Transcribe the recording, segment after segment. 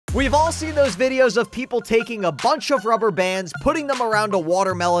We've all seen those videos of people taking a bunch of rubber bands, putting them around a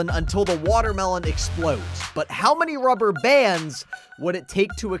watermelon until the watermelon explodes. But how many rubber bands would it take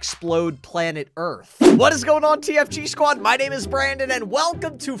to explode planet Earth? What is going on, TFG Squad? My name is Brandon, and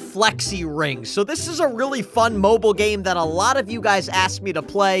welcome to Flexy Ring. So this is a really fun mobile game that a lot of you guys asked me to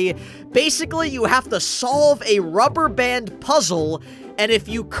play. Basically, you have to solve a rubber band puzzle, and if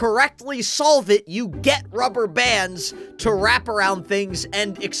you correctly solve it, you get rubber bands to wrap around things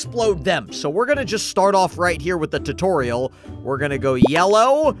and explode them. So we're gonna just start off right here with the tutorial. We're gonna go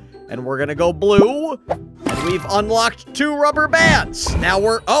yellow, and we're gonna go blue, and we've unlocked 2 rubber bands. Now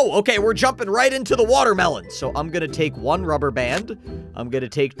we're jumping right into the watermelon. So I'm gonna take 1 rubber band. I'm gonna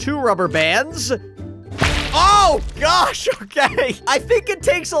take 2 rubber bands. Oh, gosh, okay. I think it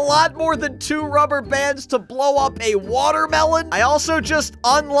takes a lot more than 2 rubber bands to blow up a watermelon. I also just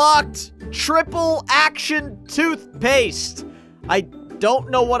unlocked triple action toothpaste. I don't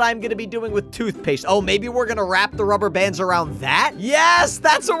know what I'm gonna be doing with toothpaste. Oh, maybe we're gonna wrap the rubber bands around that? Yes,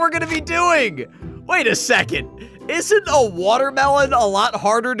 that's what we're gonna be doing. Wait a second. Isn't a watermelon a lot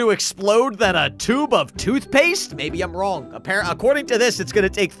harder to explode than a tube of toothpaste? Maybe I'm wrong. According to this, it's gonna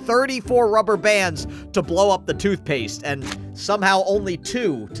take 34 rubber bands to blow up the toothpaste, and somehow only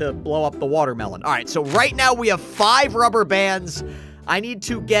 2 to blow up the watermelon. All right, so right now we have 5 rubber bands. I need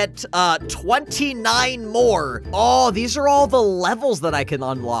to get 29 more. Oh, these are all the levels that I can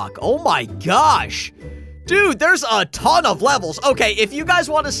unlock. Oh my gosh. Dude, there's a ton of levels. Okay, if you guys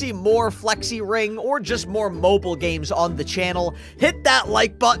want to see more Flexy Ring or just more mobile games on the channel, hit that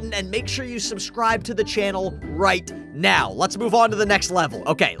like button and make sure you subscribe to the channel right now. Let's move on to the next level.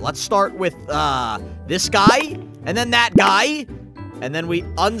 Okay, let's start with this guy, and then that guy, and then we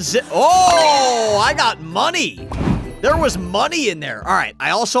unzip. Oh, I got money. There was money in there. All right,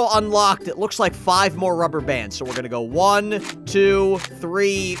 I also unlocked, it looks like 5 more rubber bands. So we're gonna go 1, 2,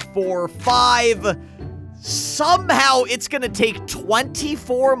 3, 4, 5. Somehow it's gonna take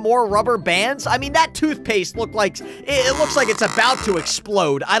 24 more rubber bands. I mean, that toothpaste looks like it's about to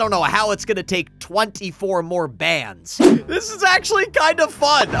explode. I don't know how it's gonna take 24 more bands. This is actually kind of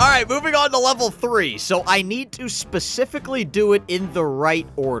fun. All right, moving on to level 3. So I need to specifically do it in the right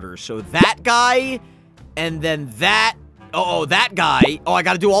order. So that guy, and then that. Oh, that guy. Oh, I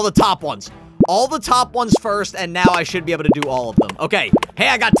gotta do all the top ones. All the top ones first, and now I should be able to do all of them. Okay. Hey,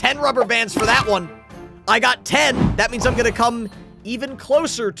 I got 10 rubber bands for that one. I got 10. That means I'm gonna come even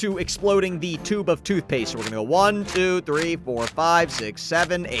closer to exploding the tube of toothpaste. So we're gonna go 1, 2, 3, 4, 5, 6,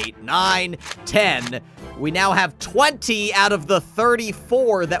 7, 8, 9, 10. We now have 20 out of the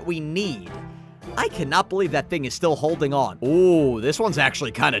 34 that we need. I cannot believe that thing is still holding on. Ooh, this one's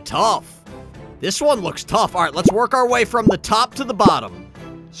actually kind of tough. This one looks tough. All right, let's work our way from the top to the bottom.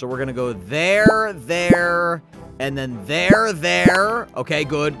 So we're gonna go there, there, and then there. Okay,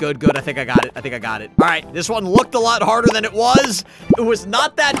 good. I think I got it. All right, this one looked a lot harder than it was. It was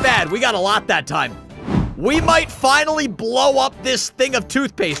not that bad. We got a lot that time. We might finally blow up this thing of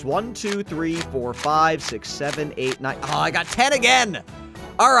toothpaste. 1, 2, 3, 4, 5, 6, 7, 8, 9. Oh, I got 10 again.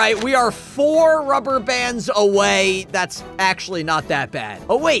 All right, we are 4 rubber bands away. That's actually not that bad.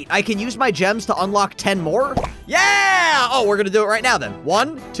 Oh, wait, I can use my gems to unlock 10 more? Yeah! Oh, we're gonna do it right now then.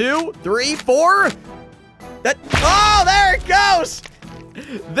 1, 2, 3, 4. Oh, there it goes!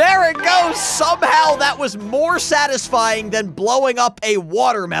 There it goes! Somehow that was more satisfying than blowing up a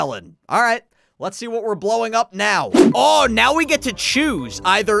watermelon. All right, let's see what we're blowing up now. Oh, now we get to choose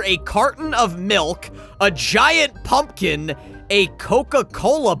either a carton of milk, a giant pumpkin, a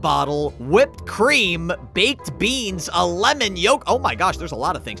Coca-Cola bottle, whipped cream, baked beans, a lemon yolk. Oh my gosh, there's a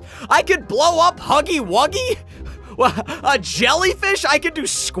lot of things. I could blow up Huggy Wuggy? A jellyfish? I could do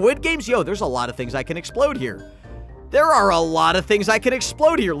Squid Games? Yo, there's a lot of things I can explode here. There are a lot of things I can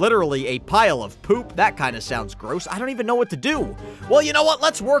explode here. Literally a pile of poop. That kind of sounds gross. I don't even know what to do. Well, you know what?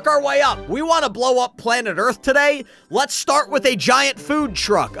 Let's work our way up. We want to blow up planet Earth today. Let's start with a giant food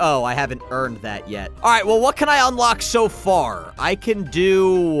truck. Oh, I haven't earned that yet. All right, well, what can I unlock so far? I can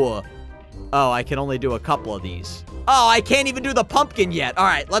do... Oh, I can only do a couple of these. Oh, I can't even do the pumpkin yet. All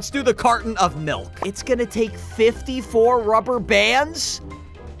right, let's do the carton of milk. It's gonna take 54 rubber bands?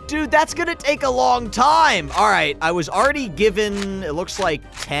 Dude, that's gonna take a long time. All right, I was already given, it looks like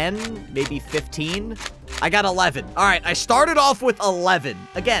 10, maybe 15. I got 11. All right, I started off with 11.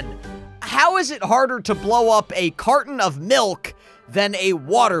 Again, how is it harder to blow up a carton of milk than a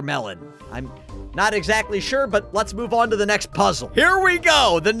watermelon? I'm not exactly sure, but let's move on to the next puzzle. Here we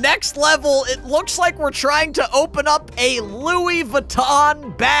go. The next level, it looks like we're trying to open up a Louis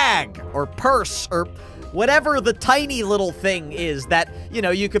Vuitton bag or purse or whatever the tiny little thing is that, you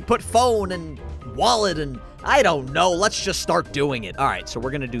know, you could put phone and wallet and I don't know. Let's just start doing it. All right, so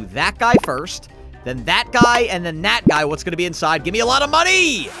we're going to do that guy first, then that guy, and then that guy. What's going to be inside? Give me a lot of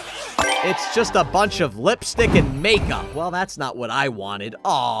money! It's just a bunch of lipstick and makeup. Well, that's not what I wanted.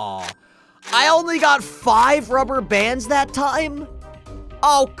 Aw. I only got 5 rubber bands that time?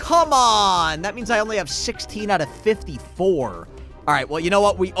 Oh, come on. That means I only have 16 out of 54. All right, well, you know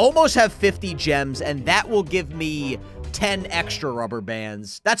what? We almost have 50 gems, and that will give me 10 extra rubber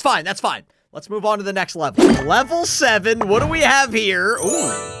bands. That's fine. That's fine. Let's move on to the next level. Level 7. What do we have here?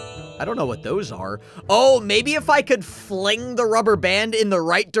 Ooh, I don't know what those are. Oh, maybe if I could fling the rubber band in the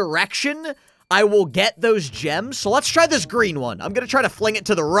right direction, I will get those gems. So let's try this green one. I'm going to try to fling it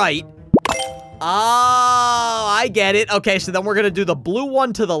to the right. Oh, I get it. Okay, so then we're going to do the blue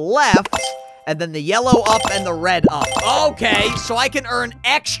one to the left, and then the yellow up and the red up. Okay, so I can earn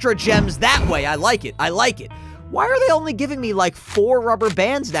extra gems that way. I like it. I like it. Why are they only giving me like 4 rubber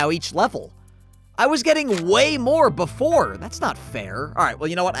bands now each level? I was getting way more before. That's not fair. All right, well,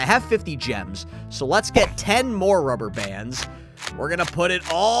 you know what? I have 50 gems, so let's get 10 more rubber bands. We're going to put it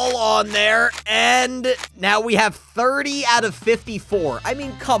all on there, and now we have 30 out of 54. I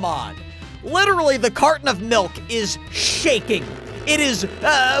mean, come on. Literally, the carton of milk is shaking. It is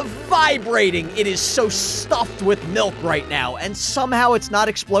vibrating. It is so stuffed with milk right now, and somehow it's not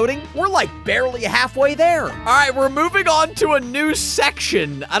exploding. We're like barely halfway there. All right, we're moving on to a new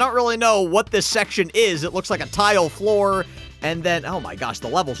section. I don't really know what this section is. It looks like a tile floor, and then, oh my gosh, the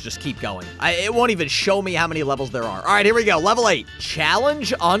levels just keep going. It won't even show me how many levels there are. All right, here we go. Level 8.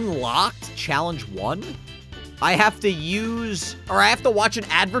 Challenge unlocked. Challenge 1. I have to use, or I have to watch an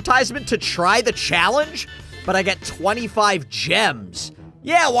advertisement to try the challenge, but I get 25 gems.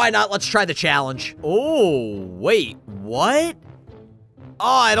 Yeah, why not? Let's try the challenge. Oh, wait, what? Oh,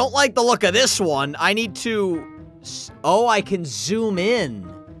 I don't like the look of this one. I need to, oh, I can zoom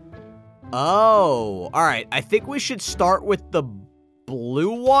in. Oh, all right. I think we should start with the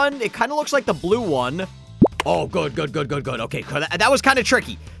blue one. It kind of looks like the blue one. Oh, good, good, good, good, good. Okay, that was kind of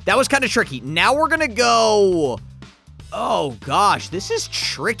tricky. That was kind of tricky. Now we're gonna go... Oh, gosh, this is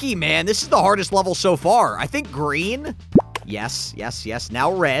tricky, man. This is the hardest level so far. I think green. Yes, yes, yes.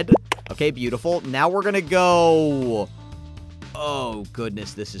 Now red. Okay, beautiful. Now we're gonna go... Oh,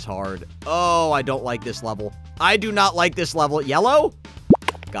 goodness, this is hard. Oh, I don't like this level. I do not like this level. Yellow?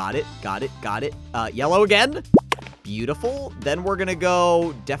 Got it, got it, got it. Yellow again. Beautiful. Then we're gonna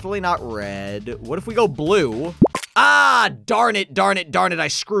go, definitely not red. What if we go blue? Ah, darn it, darn it, darn it. I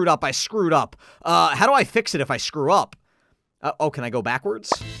screwed up, I screwed up. How do I fix it if I screw up? Oh, can I go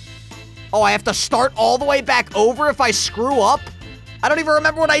backwards? Oh, I have to start all the way back over if I screw up? I don't even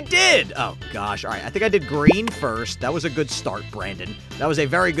remember what I did. Oh, gosh. All right, I think I did green first. That was a good start, Brandon. That was a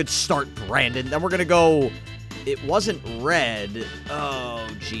very good start, Brandon. Then we're gonna go... It wasn't red. Oh,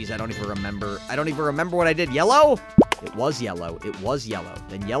 geez, I don't even remember. I don't even remember what I did. Yellow? It was yellow. It was yellow.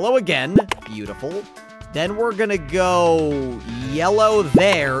 Then yellow again. Beautiful. Then we're gonna go yellow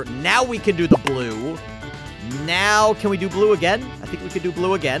there. Now we can do the blue. Now, can we do blue again? I think we could do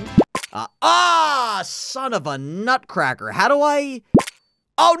blue again. Son of a nutcracker. How do I...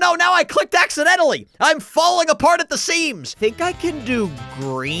 Oh, no, now I clicked accidentally. I'm falling apart at the seams. Think I can do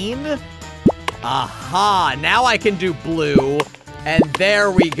green? Aha, now I can do blue, and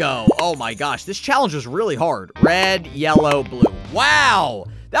there we go. Oh my gosh, this challenge was really hard. Red, yellow, blue. Wow,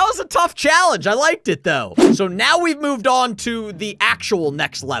 that was a tough challenge. I liked it, though. So now we've moved on to the actual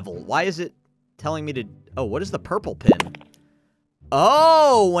next level. Why is it telling me to... Oh, what is the purple pin?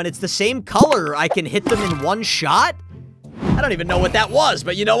 Oh, when it's the same color, I can hit them in one shot? I don't even know what that was,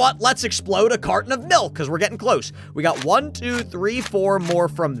 but you know what? Let's explode a carton of milk, because we're getting close. We got 1, 2, 3, 4 more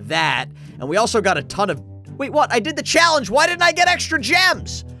from that, and we also got a ton of... Wait, what? I did the challenge. Why didn't I get extra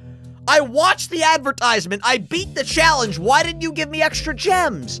gems? I watched the advertisement. I beat the challenge. Why didn't you give me extra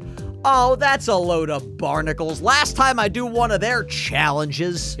gems? Oh, that's a load of barnacles. Last time I do one of their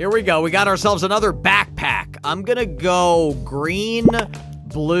challenges. Here we go. We got ourselves another backpack. I'm gonna go green,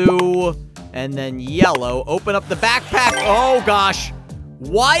 blue... and then yellow. Open up the backpack. Oh, gosh.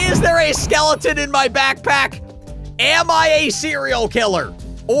 Why is there a skeleton in my backpack? Am I a serial killer?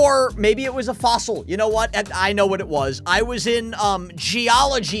 Or maybe it was a fossil. You know what? I know what it was. I was in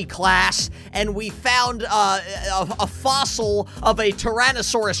geology class, and we found a fossil of a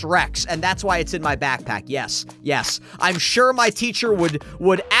Tyrannosaurus Rex, and that's why it's in my backpack. Yes, yes. I'm sure my teacher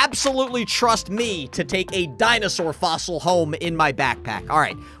would absolutely trust me to take a dinosaur fossil home in my backpack. All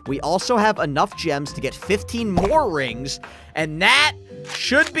right. We also have enough gems to get 15 more rings, and that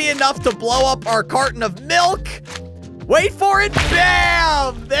should be enough to blow up our carton of milk. Wait for it.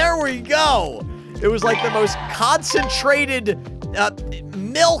 Bam! There we go. It was like the most concentrated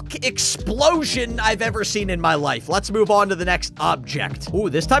milk explosion I've ever seen in my life. Let's move on to the next object. Ooh,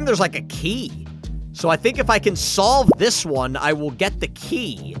 this time there's like a key. So I think if I can solve this one, I will get the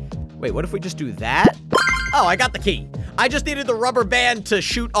key. Wait, what if we just do that? Oh, I got the key. I just needed the rubber band to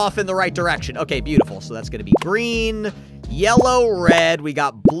shoot off in the right direction. Okay, beautiful. So that's going to be green, yellow, red. We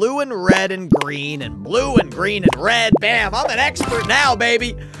got blue and red and green and blue and green and red. Bam, I'm an expert now,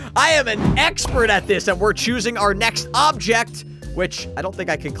 baby. I am an expert at this, and we're choosing our next object, which I don't think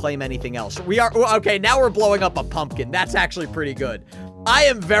I can claim anything else. We are, okay, now we're blowing up a pumpkin. That's actually pretty good. I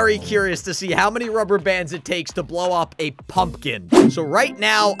am very curious to see how many rubber bands it takes to blow up a pumpkin. So right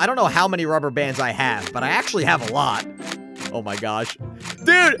now, I don't know how many rubber bands I have, but I actually have a lot. Oh my gosh.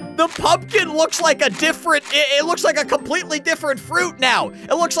 Dude, the pumpkin looks like a different, it looks like a completely different fruit now.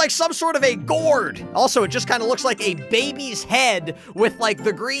 It looks like some sort of a gourd. Also, it just kind of looks like a baby's head with like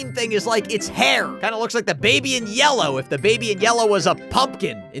the green thing is like its hair. Kind of looks like the baby in yellow if the baby in yellow was a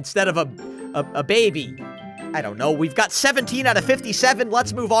pumpkin instead of a baby. I don't know. We've got 17 out of 57.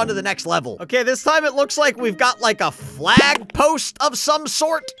 Let's move on to the next level. Okay, this time it looks like we've got like a flag post of some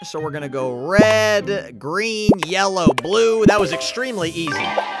sort. So we're gonna go red, green, yellow, blue. That was extremely easy.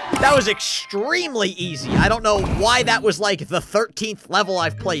 That was extremely easy. I don't know why that was like the 13th level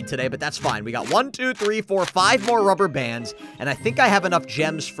I've played today, but that's fine. We got 1, 2, 3, 4, 5 more rubber bands, and I think I have enough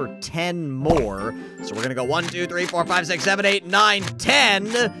gems for 10 more. So we're gonna go 1, 2, 3, 4, 5, 6, 7, 8, 9,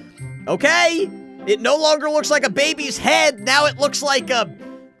 10. Okay. It no longer looks like a baby's head. Now it looks like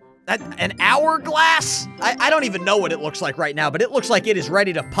an hourglass. I don't even know what it looks like right now, but it looks like it is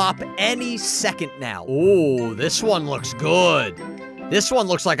ready to pop any second now. Oh, this one looks good. This one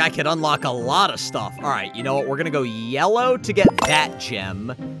looks like I could unlock a lot of stuff. All right, you know what? We're going to go yellow to get that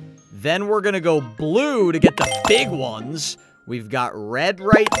gem. Then we're going to go blue to get the big ones. We've got red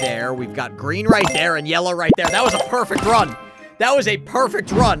right there. We've got green right there and yellow right there. That was a perfect run. That was a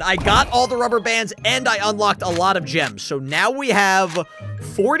perfect run. I got all the rubber bands and I unlocked a lot of gems. So now we have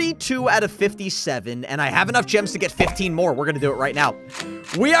 42 out of 57 and I have enough gems to get 15 more. We're going to do it right now.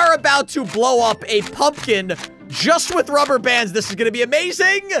 We are about to blow up a pumpkin just with rubber bands. This is going to be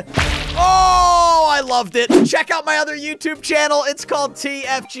amazing. Oh, I loved it. Check out my other YouTube channel. It's called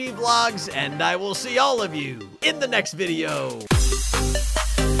TFG Vlogs and I will see all of you in the next video.